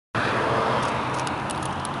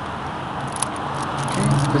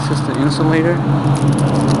This is the insulator.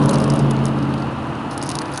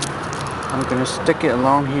 I'm gonna stick it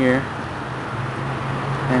along here,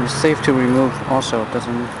 and it's safe to remove also, it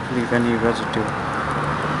doesn't leave any residue.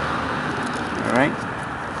 Alright.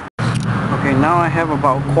 Okay, now I have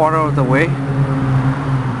about a quarter of the way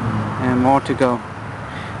and more to go.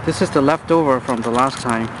 This is the leftover from the last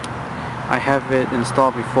time. I have it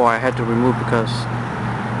installed before. I had to remove because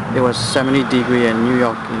it was 70 degrees in New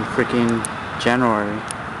York in freaking January.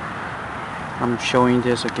 I'm showing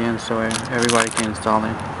this again so everybody can install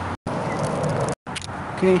it.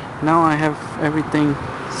 Okay, now I have everything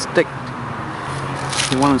sticked.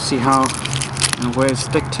 You want to see how and where it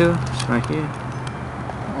stick to? It's right here,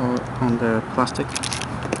 or on the plastic.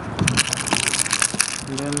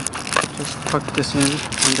 And then just plug this in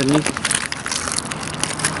underneath.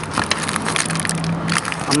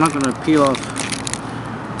 I'm not going to peel off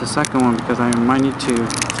the second one because I might need to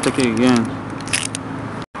stick it again.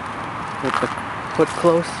 With the hood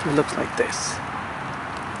closed, it looks like this.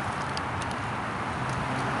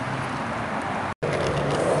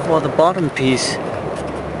 For the bottom piece,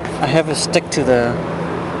 I have it stick to the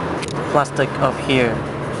plastic up here,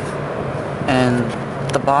 and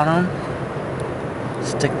the bottom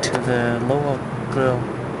stick to the lower grill.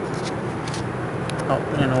 Oh,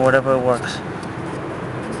 you know, whatever works.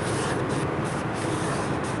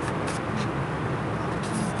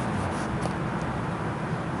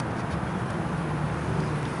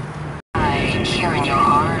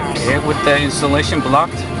 Okay, with the installation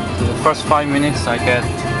blocked, the first 5 minutes I get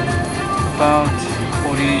about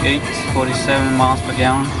 47 miles per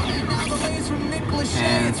gallon,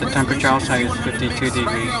 and the temperature outside is 52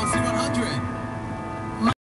 degrees.